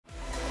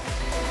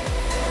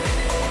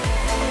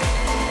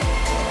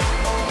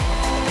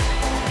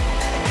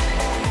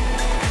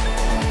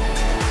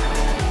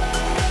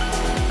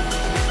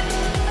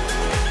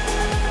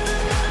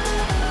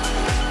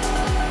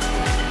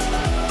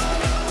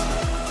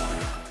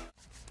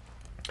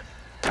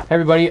Hey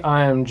everybody,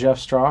 I'm Jeff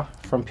Straw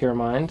from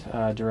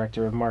Pyramind,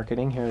 Director of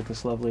Marketing here at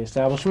this lovely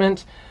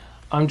establishment.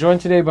 I'm joined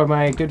today by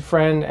my good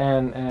friend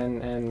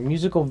and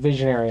musical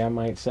visionary, I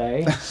might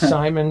say,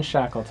 Simon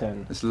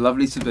Shackleton. It's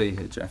lovely to be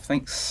here, Jeff.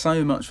 Thanks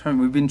so much for having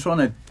me. We've been trying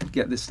to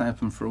get this to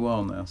happen for a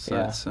while now, so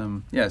it's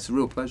a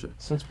real pleasure.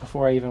 Since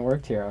before I even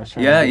worked here, I was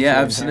trying to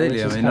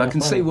absolutely. I mean, I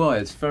can funny. see why.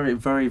 It's very,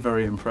 very,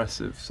 very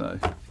impressive. So,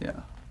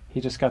 yeah. He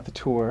just got the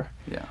tour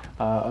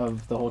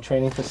of the whole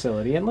training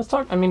facility. And let's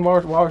talk, I mean, while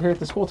we're here at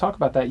the school, talk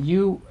about that.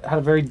 You had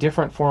a very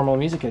different formal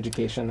music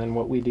education than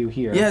what we do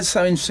here. Yeah, it's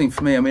so interesting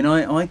for me. I mean,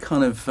 I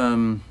kind of,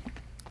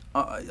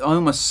 I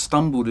almost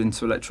stumbled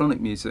into electronic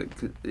music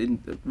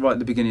right at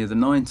the beginning of the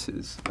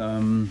 90s.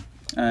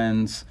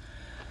 And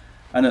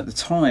at the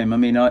time, I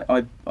mean,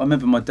 I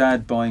remember my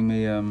dad buying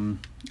me a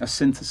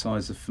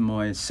synthesizer for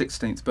my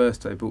 16th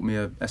birthday, bought me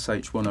a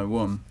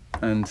SH-101.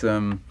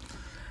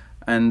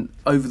 And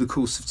over the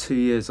course of 2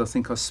 years, I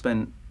think I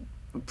spent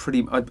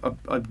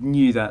I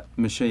knew that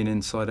machine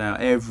inside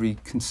out, every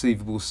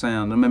conceivable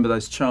sound. I remember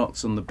those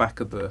charts on the back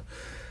of the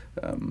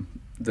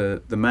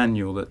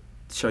manual that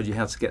showed you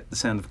how to get the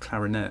sound of a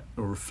clarinet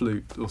or a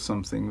flute or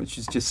something, which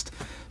is just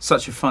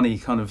such a funny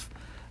kind of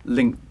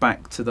link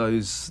back to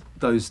those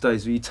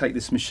days where you take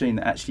this machine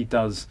that actually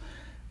does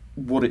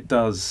what it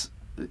does,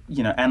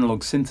 you know,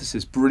 analog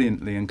synthesis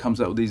brilliantly, and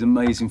comes out with these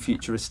amazing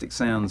futuristic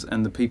sounds,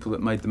 and the people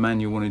that made the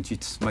manual wanted you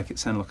to make it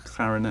sound like a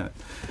clarinet.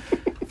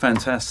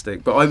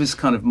 Fantastic. But I was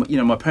kind of, you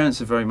know, my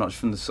parents are very much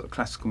from the sort of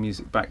classical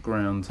music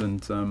background,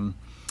 and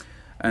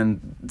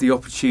the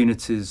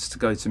opportunities to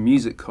go to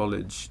music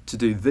college to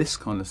do this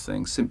kind of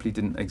thing simply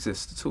didn't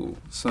exist at all.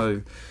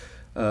 So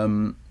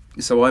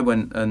so I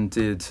went and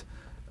did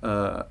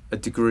a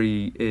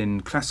degree in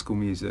classical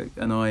music,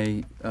 and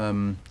I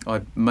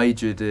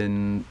majored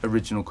in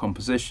original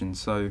composition.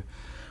 So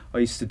I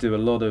used to do a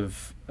lot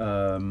of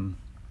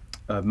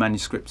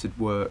manuscripted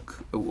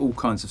work, all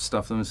kinds of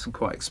stuff. There was some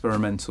quite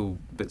experimental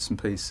bits and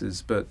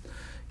pieces, but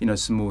you know,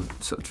 some more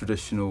sort of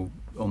traditional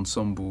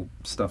ensemble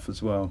stuff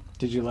as well.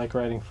 Did you like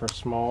writing for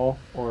small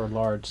or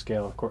large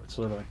scale,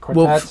 sort of like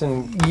quartets?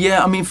 Well,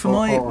 yeah, I mean, for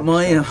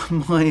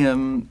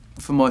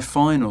my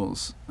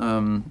finals,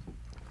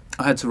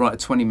 I had to write a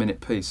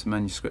 20-minute piece, a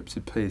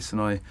manuscripted piece, and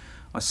I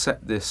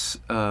set this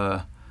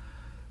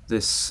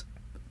this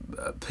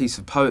piece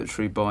of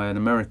poetry by an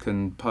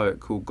American poet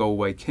called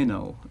Galway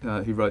Kinnell,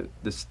 who wrote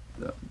this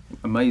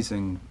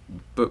amazing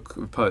book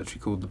of poetry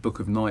called The Book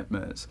of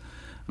Nightmares.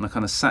 And I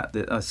kind of set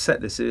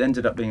this. It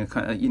ended up being a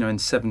kind of, you know, in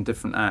 7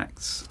 different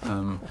acts.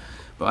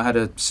 But I had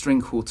a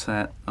string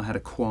quartet, I had a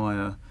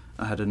choir,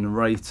 I had a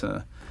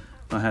narrator,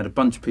 I had a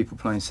bunch of people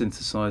playing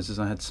synthesizers,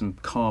 I had some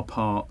car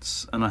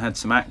parts, and I had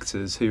some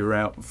actors who were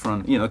out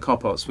front. You know, car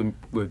parts were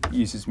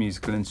used as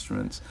musical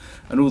instruments,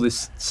 and all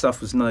this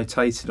stuff was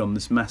notated on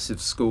this massive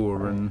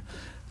score, and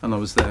I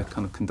was there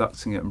kind of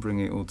conducting it and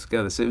bringing it all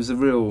together. So it was a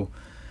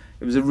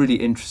really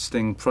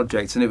interesting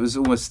project, and it was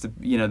almost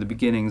the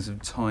beginnings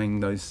of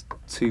tying those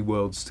two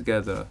worlds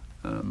together.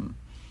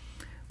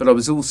 But I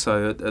was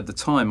also at the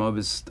time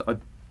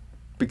I'd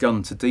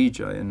begun to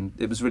DJ, and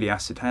it was really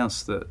acid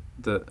house that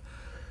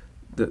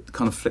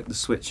kind of flicked the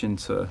switch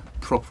into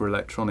proper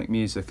electronic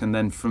music. And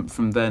then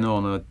from then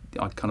on,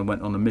 I kind of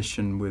went on a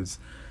mission with,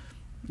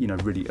 you know,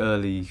 really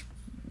early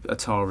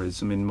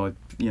Ataris. I mean, I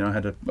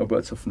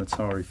worked off an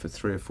Atari for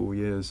 3 or 4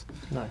 years.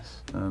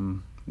 Nice.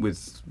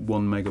 With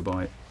 1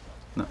 megabyte.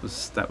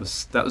 That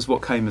was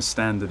what came as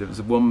standard. It was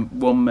a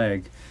one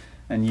meg,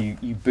 and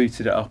you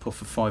booted it up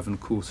off a 5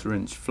 1/4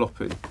 inch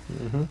floppy.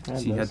 Mm-hmm.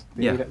 So you had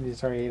the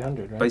Atari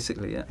 800, right?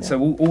 Basically, yeah.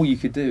 So all you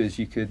could do is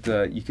you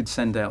could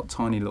send out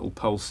tiny little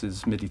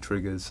pulses, MIDI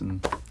triggers,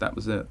 and that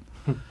was it.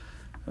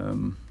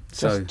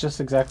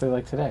 Just exactly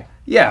like today.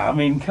 Yeah, I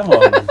mean, come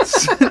on.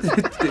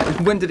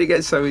 When did it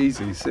get so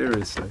easy?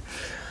 Seriously.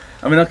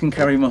 I mean, I can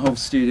carry my whole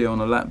studio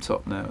on a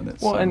laptop now, and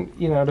it's and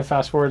you know, to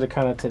fast forward to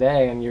kind of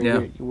today, and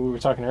we were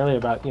talking earlier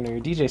about, you know, your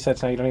DJ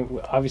sets now. You don't even,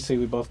 obviously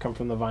we both come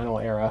from the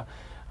vinyl era.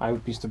 I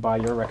used to buy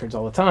your records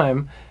all the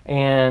time,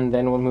 and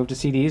then we moved to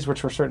CDs,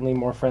 which were certainly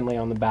more friendly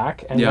on the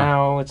back, and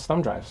now it's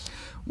thumb drives.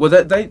 Well,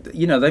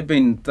 they've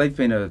been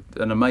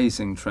an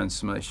amazing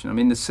transformation. I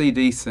mean, the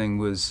CD thing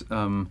was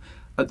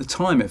at the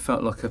time it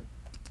felt like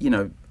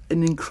an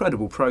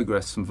incredible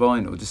progress from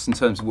vinyl, just in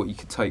terms of what you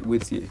could take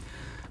with you.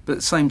 But at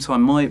the same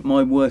time,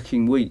 my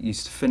working week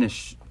used to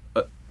finish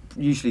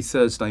usually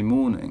Thursday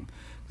morning.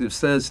 It was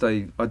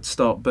Thursday, I'd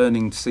start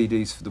burning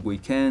CDs for the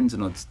weekend,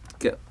 and I'd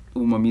get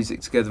all my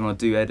music together, and I'd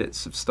do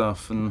edits of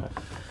stuff. And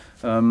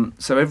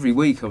so every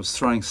week I was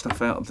throwing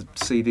stuff out of the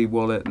CD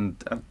wallet, and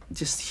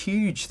just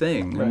huge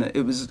thing. Right.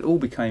 And it all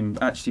became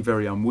actually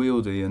very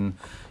unwieldy. And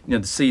you know,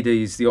 the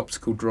CDs, the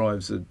optical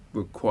drives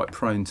were quite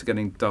prone to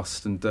getting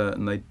dust and dirt,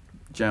 and they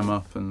jam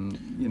up, and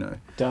you know,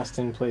 dust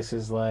in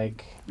places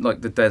like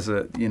the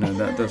desert. You know,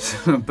 that's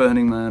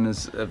Burning Man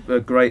is a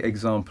great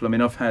example. I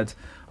mean,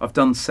 I've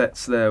done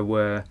sets there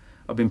where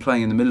I've been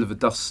playing in the middle of a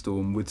dust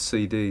storm with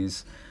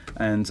CDs,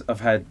 and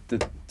I've had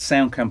the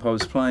sound camp I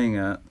was playing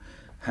at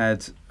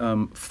had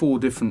 4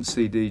 different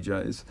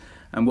CDJs,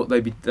 and what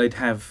they'd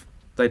have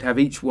they'd have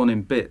each one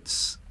in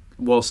bits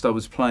whilst I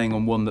was playing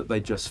on one that they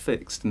just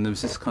fixed, and there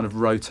was this kind of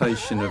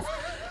rotation of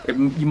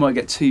you might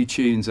get 2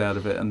 tunes out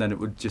of it, and then it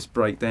would just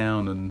break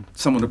down, and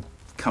someone would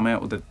come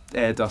out with the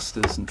air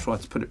dusters and try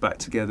to put it back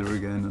together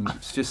again, and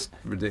it's just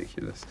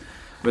ridiculous.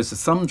 Whereas the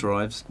thumb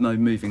drives, no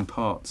moving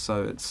parts,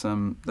 so it's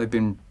they've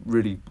been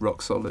really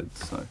rock solid.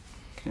 So,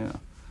 yeah.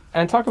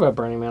 And talk about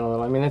Burning Man a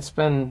little. I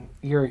mean,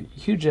 you're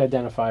hugely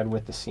identified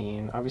with the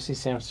scene. Obviously,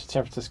 San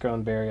Francisco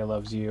and Bay Area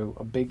loves you.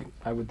 A big,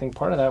 I would think,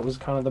 part of that was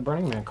kind of the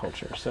Burning Man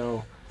culture.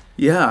 So,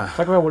 yeah,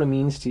 talk about what it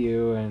means to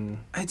you. And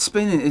it's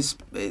been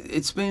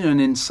an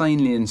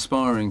insanely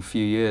inspiring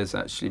few years,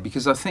 actually,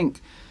 because I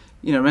think,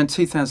 around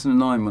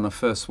 2009 when I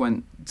first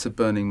went to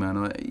Burning Man,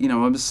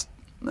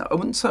 I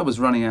wouldn't say I was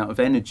running out of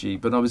energy,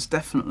 but I was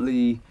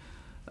definitely,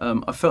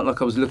 I felt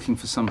like I was looking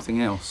for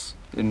something else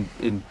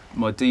in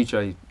my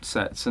DJ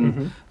sets.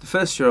 And the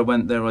first year I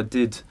went there, I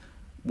did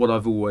what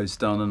I've always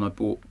done, and I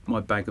bought my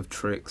bag of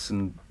tricks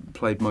and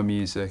played my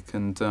music,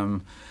 and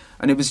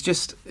it was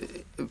just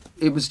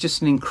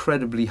an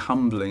incredibly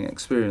humbling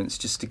experience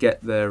just to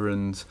get there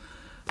and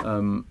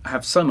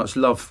have so much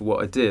love for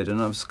what I did.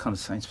 And I was kind of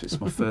saying, it's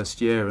my first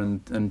year,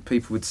 and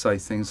people would say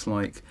things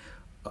like,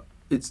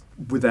 it's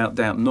without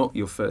doubt not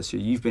your first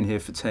year. You've been here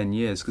for 10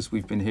 years because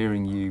we've been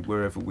hearing you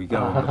wherever we go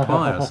on the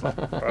playa. I was like,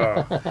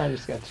 I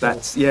just got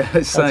that's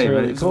same.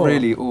 Really it was cool.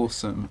 Really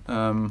awesome.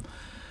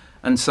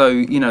 And so,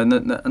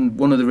 and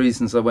one of the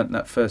reasons I went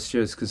that first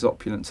year is because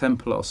Opulent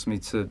Temple asked me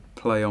to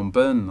play on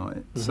Burn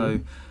Night.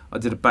 So I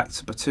did a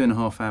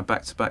 2.5 hour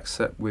back-to-back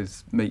set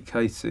with Meet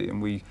Katie,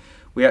 and we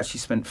actually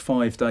spent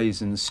 5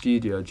 days in the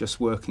studio just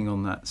working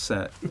on that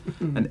set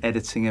and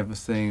editing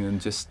everything and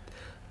just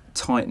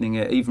tightening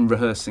it, even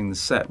rehearsing the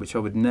set, which I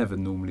would never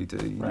normally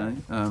do, you know.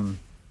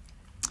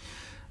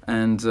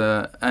 And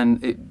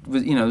it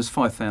was, there was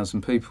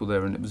 5,000 people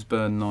there, and it was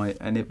Burn Night,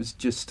 and it was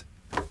just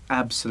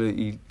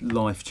absolutely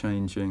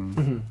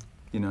life-changing,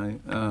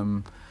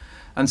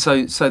 and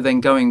so then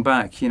going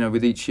back,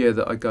 with each year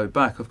that I go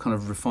back, I've kind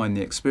of refined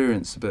the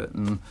experience a bit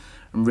and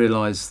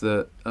realised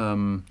that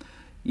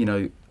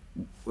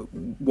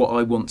what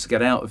I want to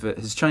get out of it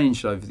has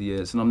changed over the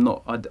years, and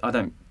I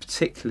don't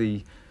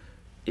particularly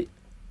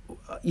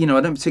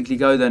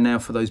go there now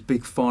for those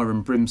big fire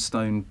and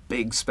brimstone,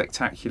 big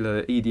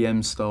spectacular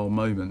EDM style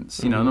moments,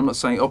 and I'm not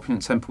saying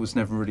Opulent Temple was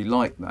never really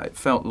like that. It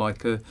felt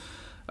like a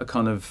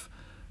kind of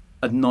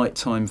a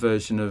nighttime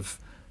version of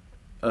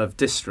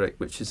District,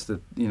 which is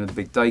the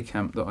big day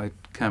camp that I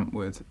camp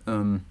with.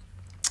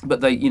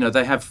 But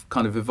they have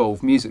kind of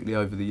evolved musically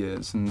over the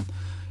years, and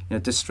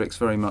District's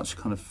very much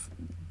kind of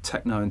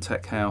techno and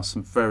tech house,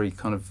 and very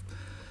kind of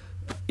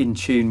in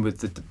tune with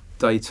the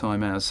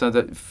daytime hours. So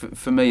that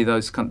for me,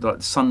 those kind of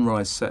like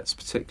sunrise sets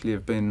particularly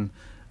have been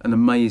an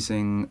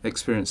amazing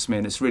experience for me,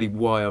 and it's really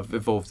why I've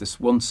evolved this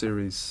one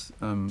series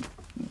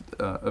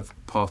of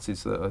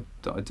parties that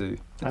I do.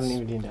 I don't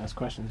even need to ask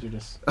questions. You're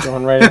just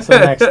going right into the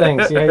next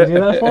thing. See how you do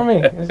that for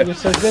me? You're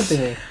so good to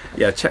me.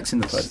 Yeah, checks in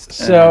the post.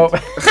 So,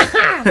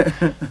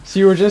 so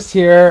you were just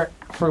here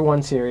for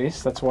one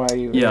series. That's why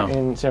you're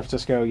in San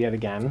Francisco yet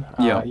again.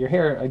 You're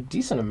here a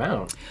decent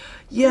amount.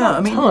 Yeah,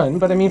 not a ton,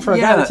 but I mean, for a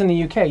guy that's in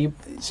the UK,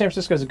 San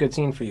Francisco's a good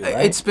scene for you,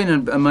 right? It's been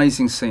an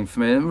amazing scene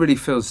for me. It really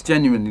feels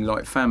genuinely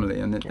like family,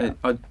 and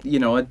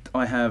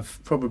I have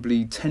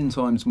probably 10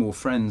 times more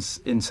friends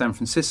in San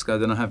Francisco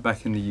than I have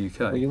back in the UK.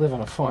 Well, you live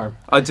on a farm.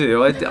 I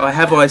do. I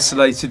have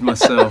isolated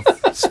myself,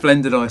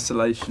 splendid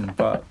isolation,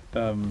 but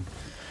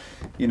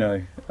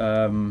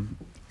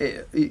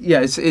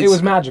it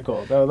was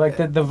magical though. Like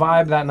the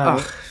vibe that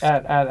night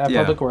at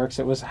Public Works.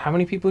 It was how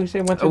many people you say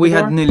went through? We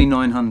had nearly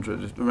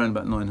 900, around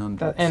about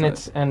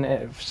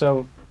 900.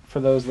 So for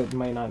those that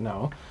might not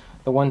know,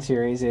 the one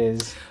series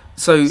is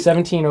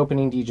 17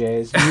 opening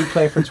DJs. You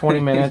play for 20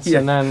 minutes,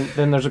 and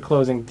then there's a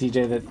closing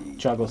DJ that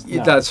juggles.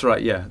 No. That's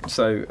right. Yeah.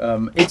 So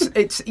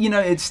it's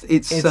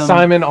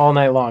Simon all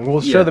night long.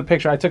 We'll show the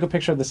picture. I took a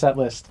picture of the set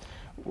list.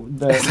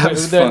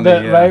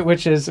 Funny, right,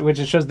 which shows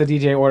the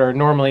DJ order.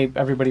 Normally,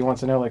 everybody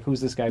wants to know like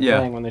who's this guy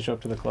playing when they show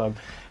up to the club,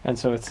 and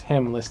so it's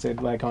him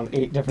listed like on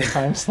 8 different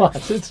time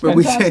slots. It's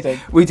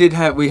fantastic. We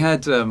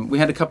had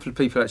a couple of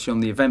people actually on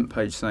the event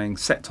page saying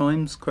set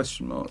times ?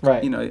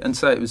 Right. And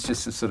so it was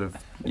just a sort of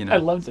I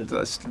loved it.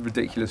 That's a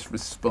ridiculous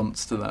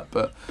response to that,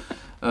 but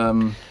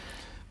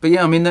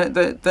yeah, I mean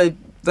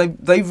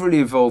they've really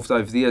evolved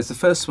over the years. The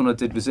first one I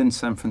did was in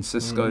San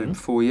Francisco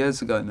 4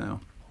 years ago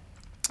now.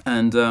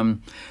 And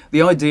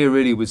the idea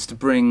really was to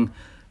bring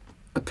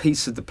a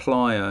piece of the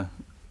playa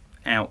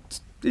out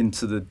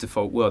into the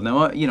default world.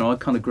 Now, I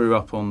kind of grew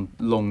up on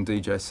long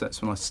DJ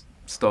sets. When I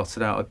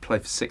started out, I'd play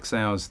for 6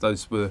 hours. That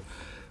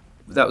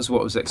was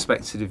what was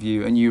expected of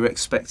you, and you were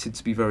expected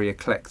to be very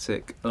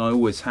eclectic. And I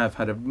always have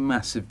had a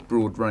massive,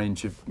 broad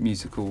range of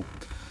musical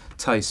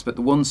taste. But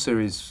the one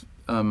series,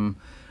 I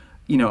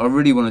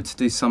really wanted to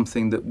do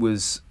something that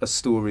was a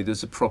story.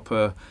 There's a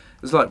proper...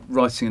 It's like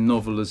writing a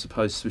novel as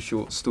opposed to a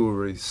short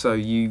story. So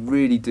you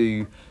really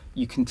do,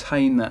 you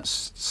contain that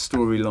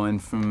storyline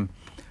from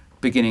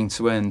beginning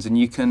to end. And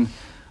you can,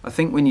 I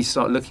think when you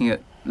start looking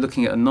at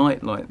looking at a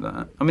night like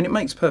that, I mean, it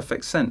makes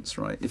perfect sense,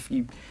 right? If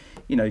you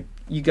know,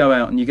 you go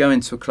out and you go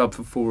into a club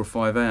for 4 or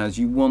 5 hours,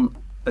 you want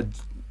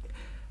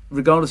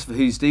regardless of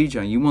who's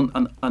DJing, you want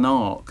an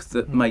arc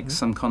that makes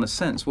some kind of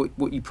sense.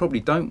 What you probably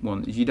don't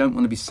want is you don't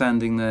want to be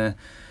standing there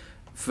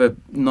for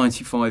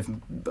 95,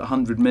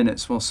 100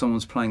 minutes while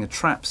someone's playing a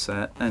trap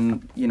set,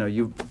 and you know,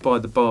 you're by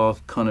the bar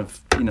kind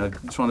of, you know,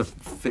 trying to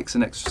fix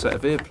an extra set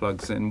of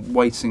earplugs in,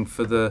 waiting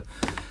for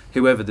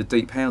whoever the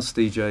deep house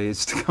DJ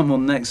is to come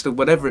on next, or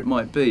whatever it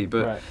might be.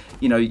 But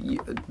you know,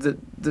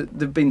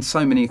 there've been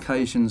so many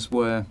occasions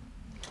where,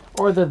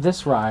 or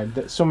this ride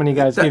that so many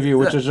guys give you,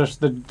 which is just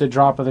the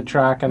drop of the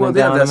track and then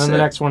down, and then the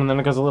next one, and then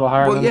it goes a little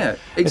higher. Well, yeah,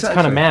 exactly. It's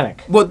kind of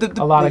manic. Well,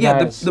 a lot of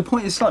guys. The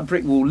point is like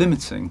brick wall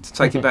limiting, to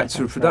take it back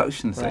to a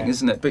production thing,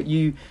 isn't it? But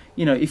you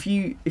know, if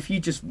you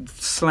just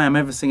slam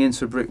everything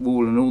into a brick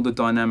wall and all the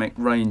dynamic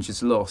range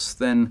is lost,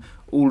 then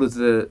all of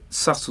the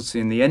subtlety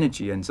and the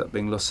energy ends up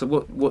being lost. So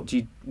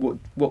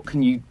what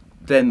can you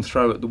then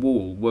throw at the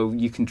wall? Well,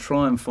 you can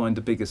try and find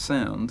a bigger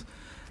sound.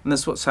 And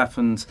that's what's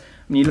happened.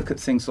 When you look at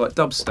things like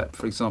dubstep,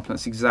 for example,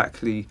 that's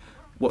exactly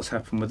what's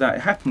happened with that.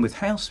 It happened with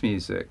house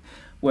music,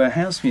 where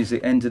house music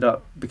ended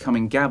up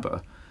becoming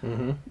gabba,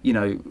 you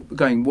know,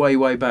 going way,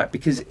 way back,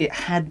 because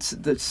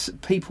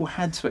people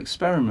had to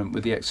experiment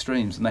with the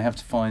extremes, and they have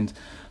to find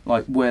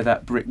like where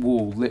that brick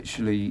wall,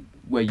 literally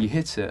where you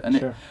hit it.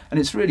 And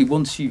it's really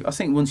once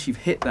you've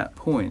hit that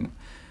point,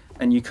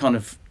 and you kind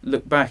of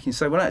look back and you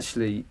say, well,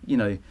 actually, you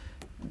know,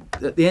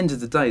 at the end of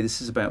the day,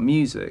 this is about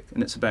music,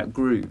 and it's about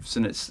grooves,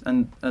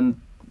 and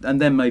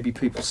then maybe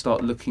people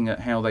start looking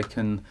at how they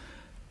can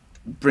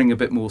bring a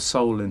bit more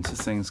soul into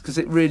things, because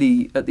it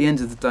really, at the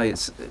end of the day,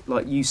 it's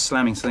like you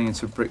slamming something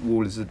into a brick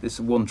wall it's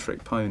a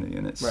one-trick pony,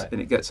 and and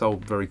it gets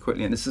old very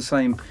quickly. And it's the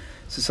same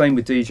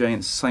with DJing.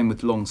 It's the same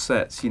with long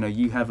sets. You know,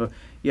 you have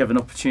an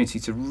opportunity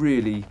to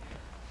really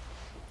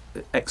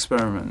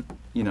experiment,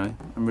 you know,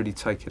 and really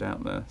take it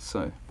out there.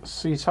 So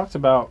you talked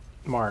about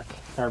Mark,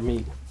 or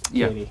Meet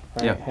Katie,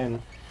 right? Yeah.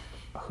 And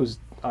who's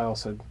I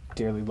also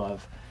dearly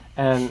love,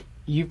 and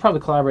you've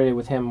probably collaborated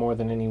with him more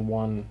than any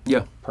one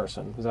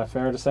person. Is that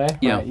fair to say?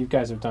 Yeah. Right, you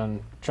guys have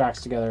done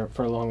tracks together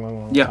for a long, long,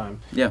 long time.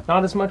 Yeah.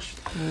 Not as much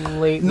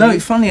lately. No,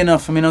 funnily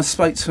enough, I mean, I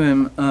spoke to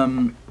him.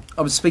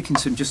 I was speaking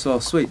to him just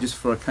last week, just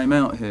before I came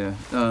out here,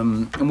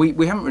 and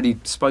we haven't really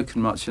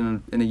spoken much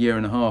in a year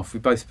and a half.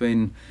 We've both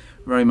been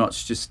very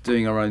much just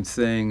doing our own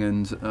thing,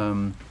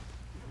 and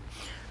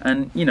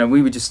you know,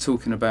 we were just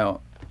talking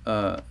about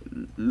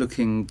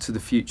looking to the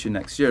future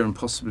next year, and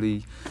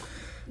possibly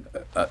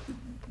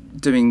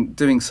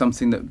doing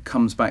something that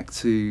comes back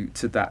to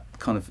that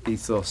kind of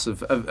ethos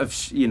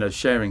of you know,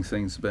 sharing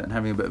things a bit and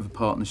having a bit of a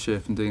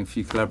partnership and doing a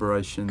few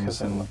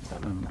collaborations.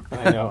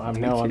 I know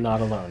I'm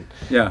not alone.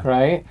 Yeah.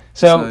 Right.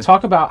 So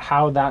talk about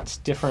how that's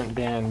different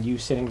than you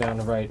sitting down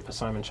to write a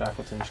Simon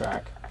Shackleton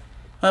track.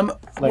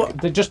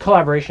 Just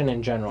collaboration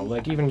in general,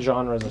 like even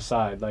genres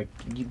aside, like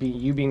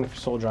you being the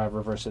sole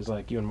driver versus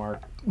like you and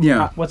Mark.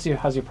 Yeah. How's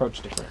your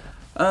approach different?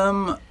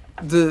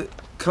 The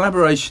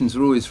collaborations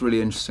are always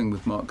really interesting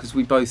with Mark, because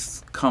we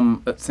both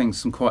come at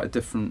things from quite a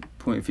different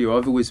point of view.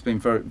 I've always been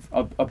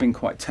I've been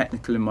quite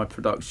technical in my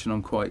production.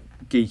 I'm quite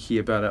geeky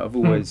about it. I've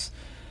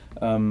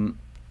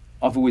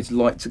always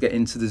liked to get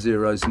into the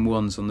zeros and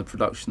ones on the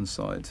production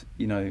side,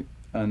 you know,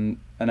 and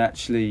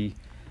actually,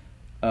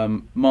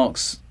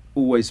 Mark's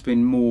always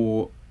been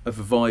more of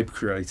a vibe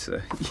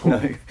creator, you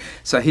know.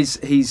 So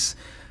he's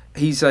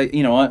a,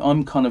 you know,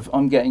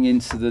 I'm getting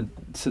into the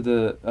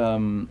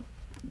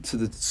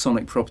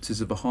sonic properties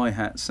of a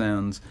hi-hat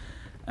sound,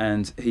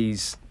 and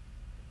he's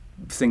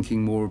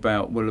thinking more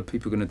about, well, are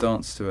people going to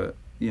dance to it,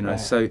 you know.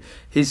 So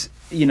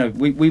you know,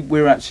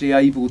 we're actually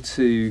able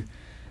to,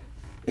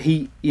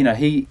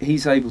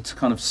 he's able to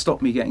kind of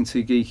stop me getting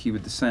too geeky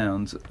with the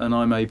sound, and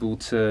I'm able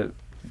to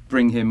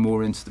bring him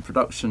more into the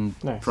production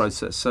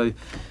process. So,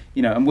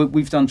 you know, and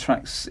we've done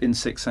tracks in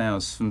 6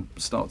 hours from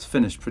start to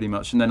finish pretty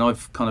much, and then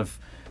I've kind of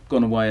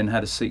gone away and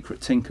had a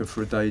secret tinker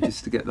for a day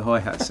just to get the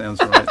hi-hat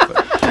sounds right.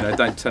 But, you know,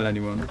 don't tell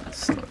anyone.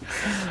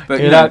 But,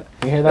 you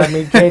hear that,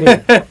 Meet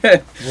Katie?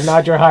 You're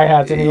not your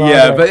hi-hats any longer.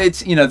 Yeah, but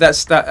it's, you know,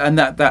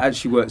 that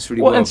actually works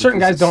really well. And certain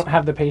guys don't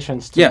have the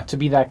patience to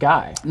be that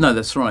guy. No,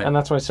 that's right. And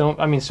that's why so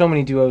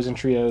many duos and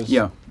trios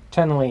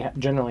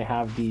generally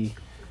have the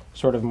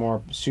sort of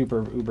more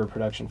super uber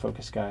production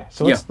focused guy.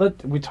 So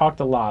we talked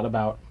a lot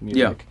about music.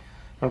 Yeah.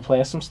 Want to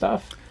play us some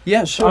stuff?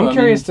 Yeah, sure. I'm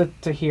curious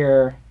to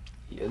hear.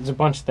 There's a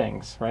bunch of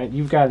things, right?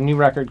 You've got a new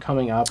record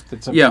coming up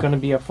that's going to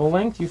be a full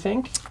length. You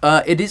think?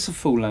 It is a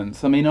full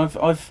length. I mean,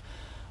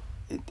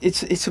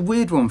 it's a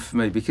weird one for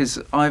me, because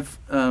I've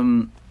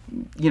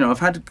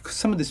had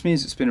some of this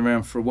music's been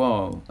around for a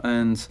while,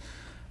 and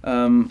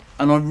I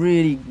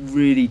really,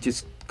 really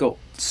just got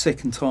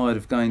sick and tired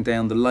of going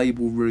down the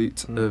label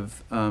route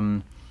of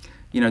doing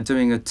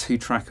a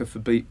 2-tracker for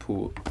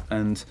Beatport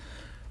and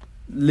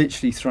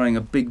literally throwing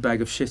a big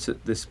bag of shit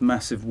at this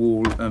massive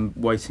wall and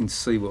waiting to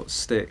see what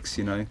sticks,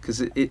 you know,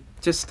 because it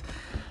just,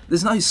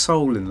 there's no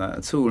soul in that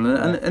at all,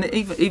 and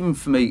even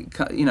for me,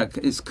 you know,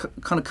 it's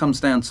kind of comes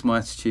down to my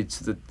attitude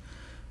to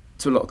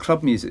to a lot of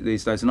club music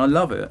these days, and I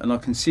love it and I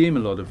consume a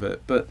lot of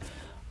it, but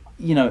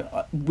you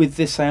know, with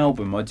this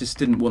album I just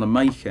didn't want to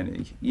make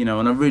any, you know,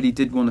 and I really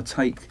did want to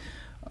take,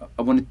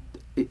 I wanted,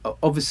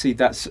 obviously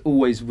that's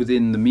always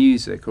within the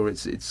music, or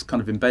it's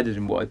kind of embedded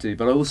in what I do,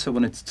 but I also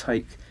wanted to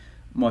take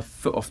my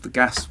foot off the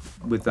gas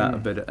with that a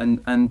bit,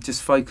 and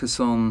just focus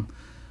on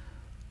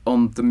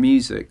the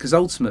music, because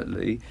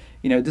ultimately,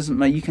 you know, it doesn't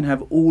matter, you can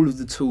have all of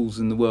the tools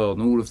in the world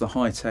and all of the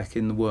high tech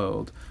in the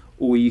world,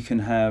 or you can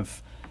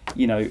have,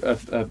 you know,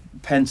 a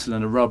pencil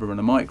and a rubber and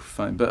a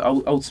microphone, but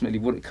ultimately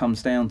what it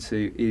comes down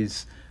to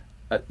is,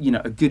 you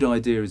know, a good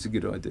idea is a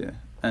good idea,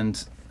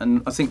 and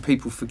I think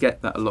people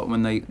forget that a lot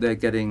when they're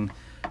getting,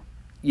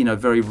 you know,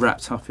 very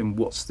wrapped up in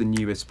what's the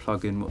newest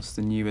plugin, what's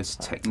the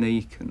newest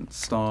technique and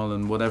style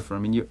and whatever. I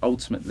mean, you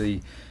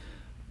ultimately,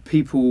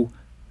 people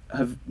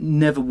have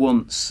never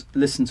once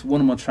listened to one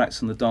of my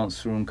tracks on the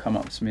dance floor and come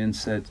up to me and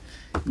said,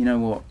 you know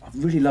what, I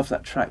really love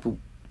that track, but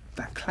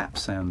that clap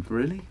sound,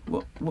 really?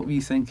 What were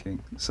you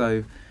thinking?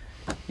 So,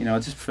 you know, I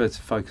just prefer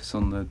to focus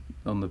on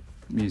the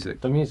music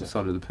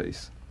side of the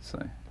piece.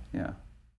 So, yeah.